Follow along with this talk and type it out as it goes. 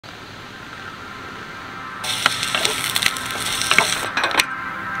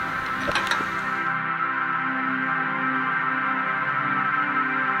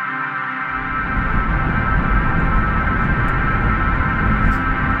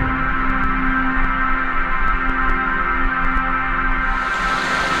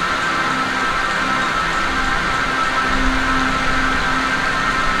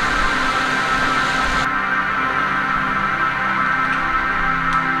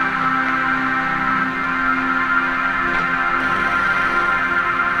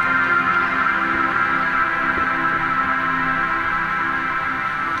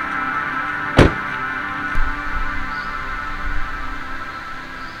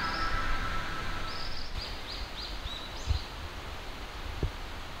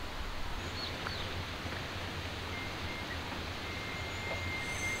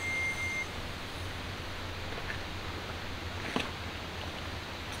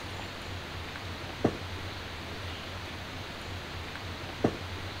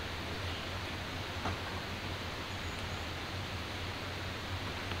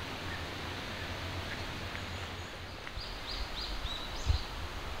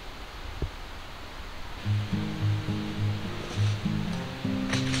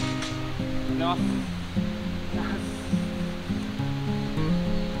ざいます。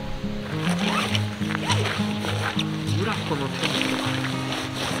裏このテントが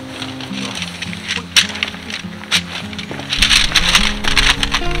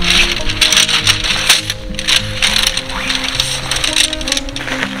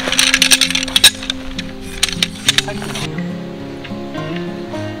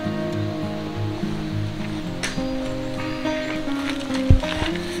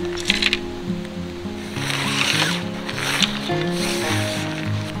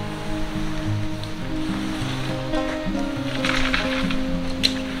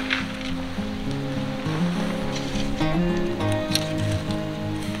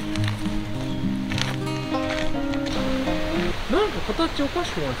なんか形おか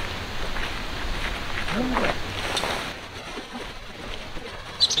しくないですか？なんだ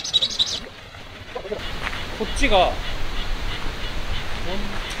こっちが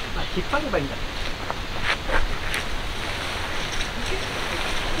引っ張ればいいんだ。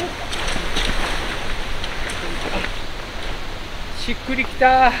しっくりき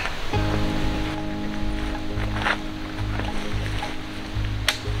た。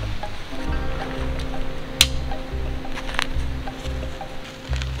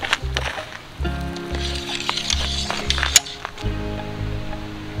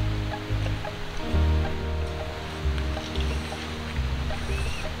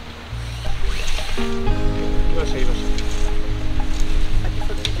いました。先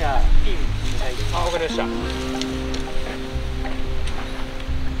そっちじゃあピンお願いします。あ、わかりました。来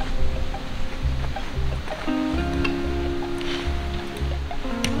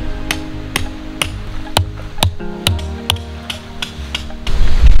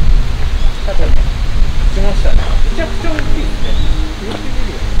ましたね。めちゃくちゃ大きいですね。広すぎ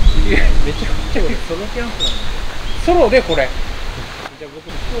るよ。めちゃくちゃ大きい。ソロキャンプなんで。ソロでこれ。じゃあ僕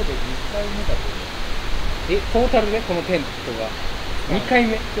今日で2回目だと思う。トータルでこのテントが2回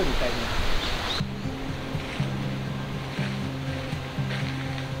目。今日2回目。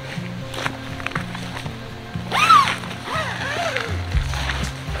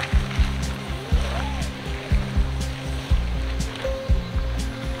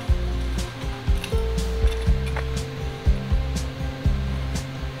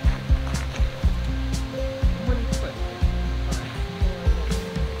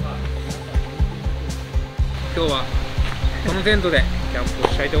今日はこのテントでキャンプ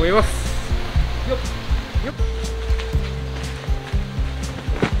をしたいと思います。よっよっ。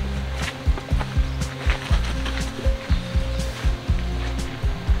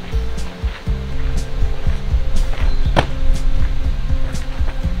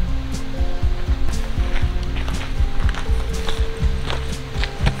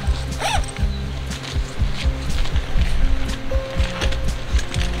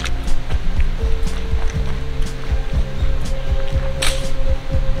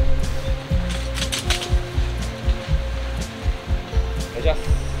お願いしま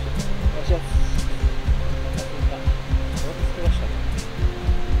す。お願いします。つけましたね。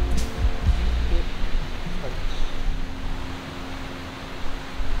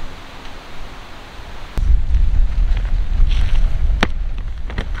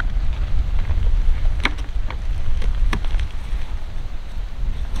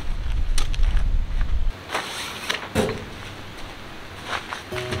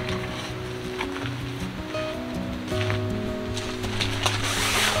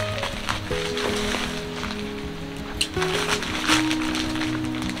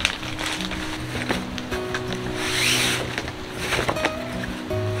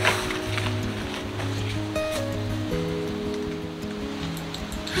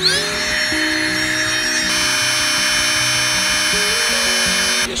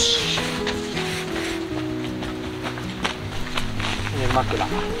よし。枕。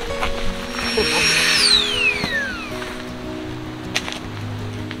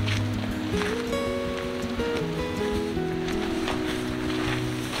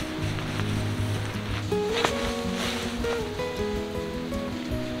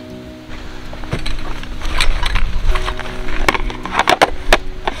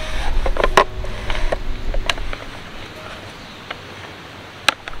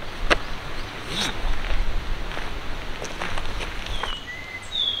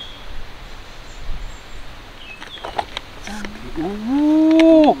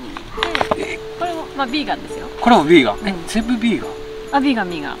おお。これもまあビーガンですよ。これもビーガン。全部ビーガン。あ、ビーガン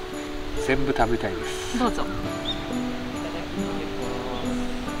ビーガン。全部食べたいです。どうぞ。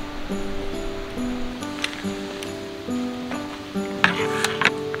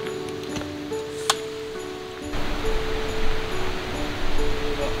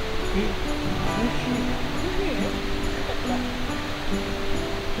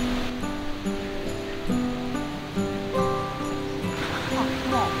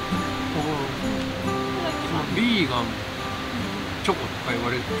ビーガンチョコとか言わ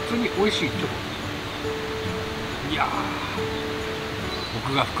れる普通に美味しいチョコ。いやー、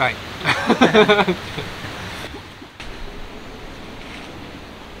奥が深い。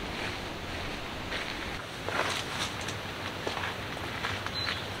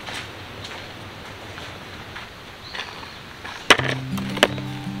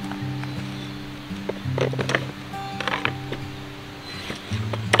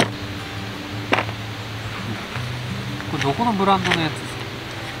これどこのブランドのやつです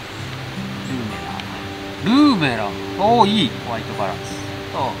か？ルーメラ。おお、いい。ホワイトバランス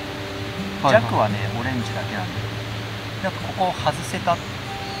と、はいはい、弱はねオレンジだけなんで、なんかここを外せた。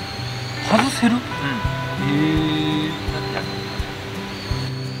外せる？うん。へえ。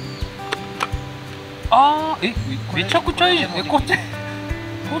あー、めちゃくちゃいいじゃん。こっち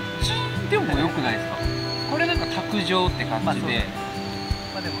でも良くないですか？これなんか卓上って感じで、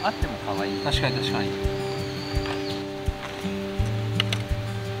まあでもあっても可愛い。確かに確かに。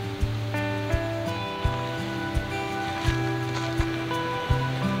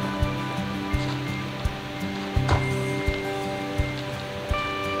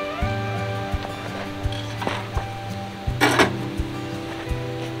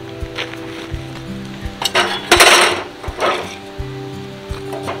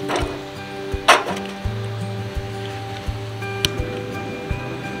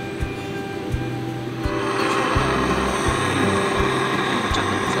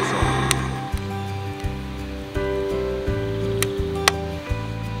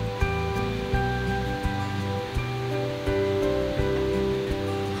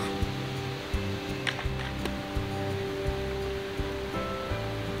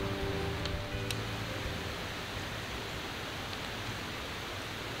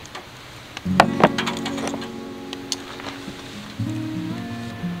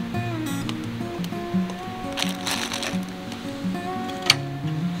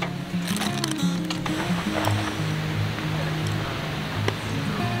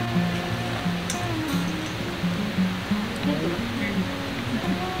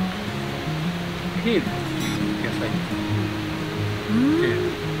ヘールっていう野菜です。ヘール。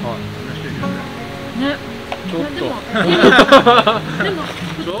はい。ね。ちょっと。でも。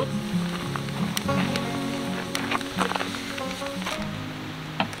ちょっと。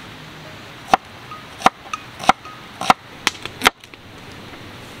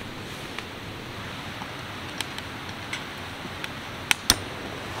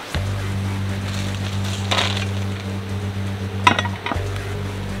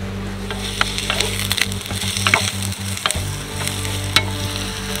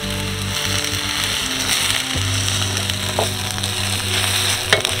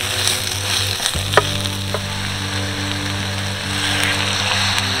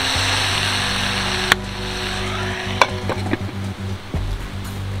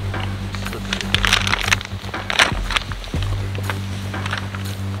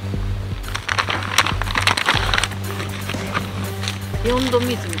ビヨンド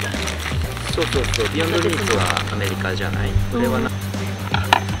ミーツみたいな。そうそうそう、ビヨンドミーツはアメリカじゃない。これはな、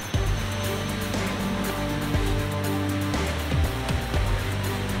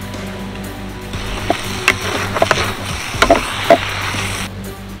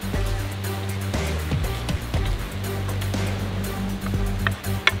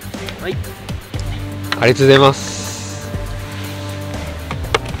はい、ありがとうございます。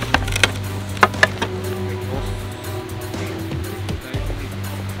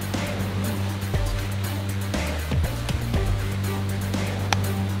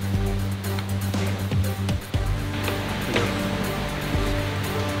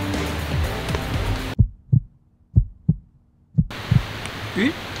え？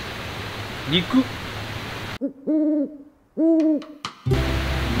肉？肉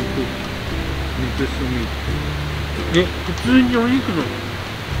スミ。普通にお肉の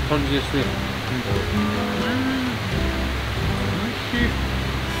感じですね。おいしい。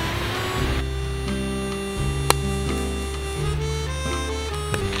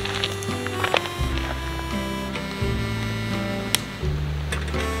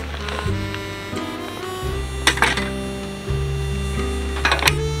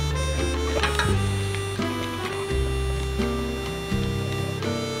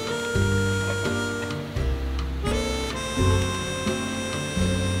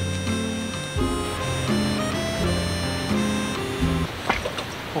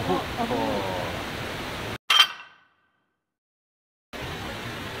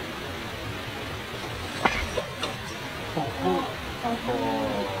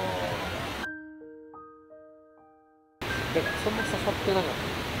だからそんな刺さってなかった。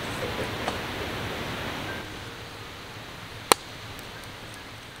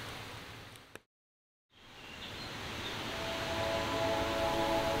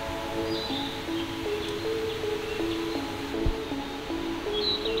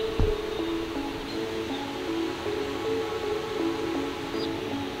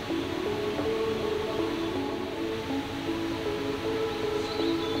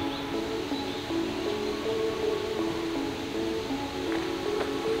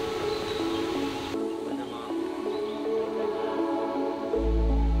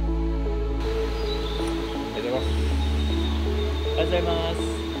います。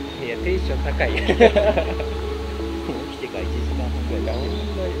いや、テンション高い。起きてから1時間半ぐらい。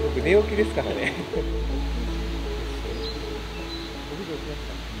僕寝起きですからね。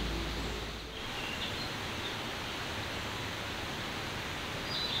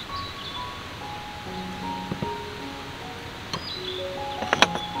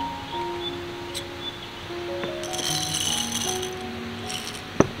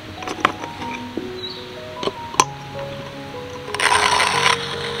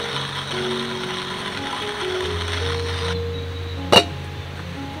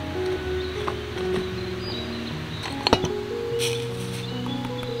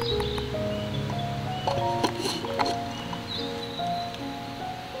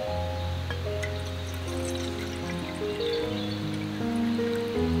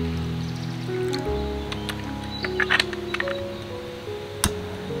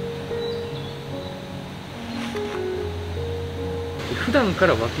普段か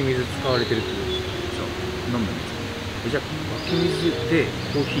ら湧き水使われてるってことですか？そう、飲むんです。じゃあ湧き水で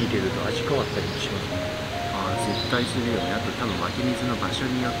コーヒー入れると味変わったりもしますか？ああ、絶対するよね。あと多分湧き水の場所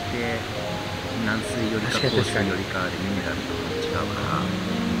によって軟水よりか硬水よりかでミネラルとか違うから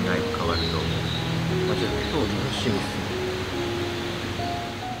だいぶ変わると思う。じゃあ今日楽しみですね。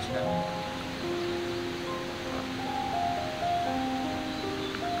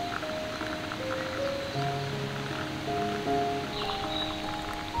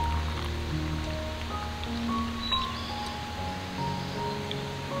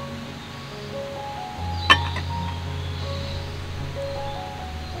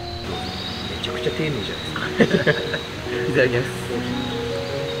めちゃくちゃ丁寧じゃないですか。いただきます。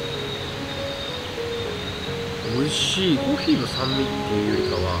美味しい。コーヒーの酸味っていうより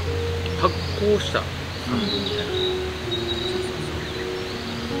かは発酵した酸味みたいな。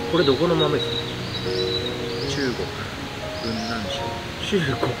これどこの豆ですか？中国雲南省。中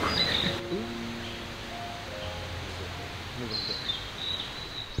国。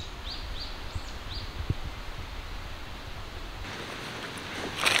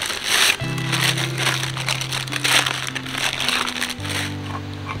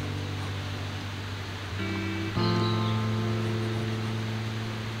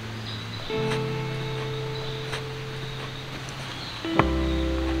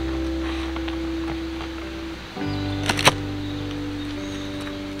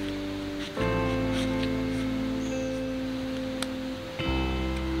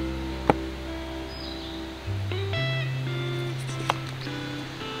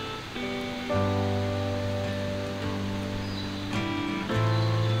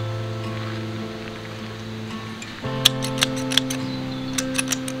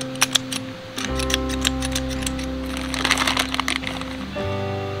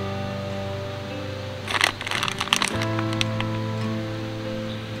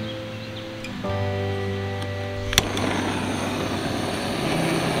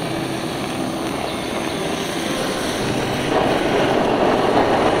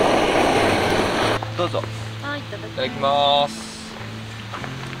どうぞ。はい、いただきいただきます。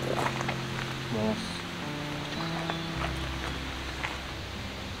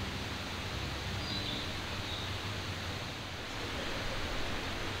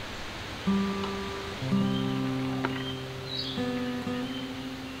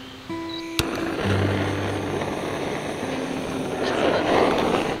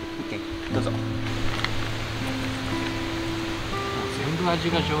どうぞ。もう全部味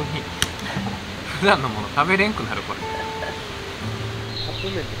が上品。普段のもの食べれんくなるこれ。カップ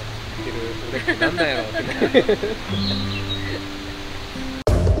麺とか作ってる俺ってなんなんやろうって。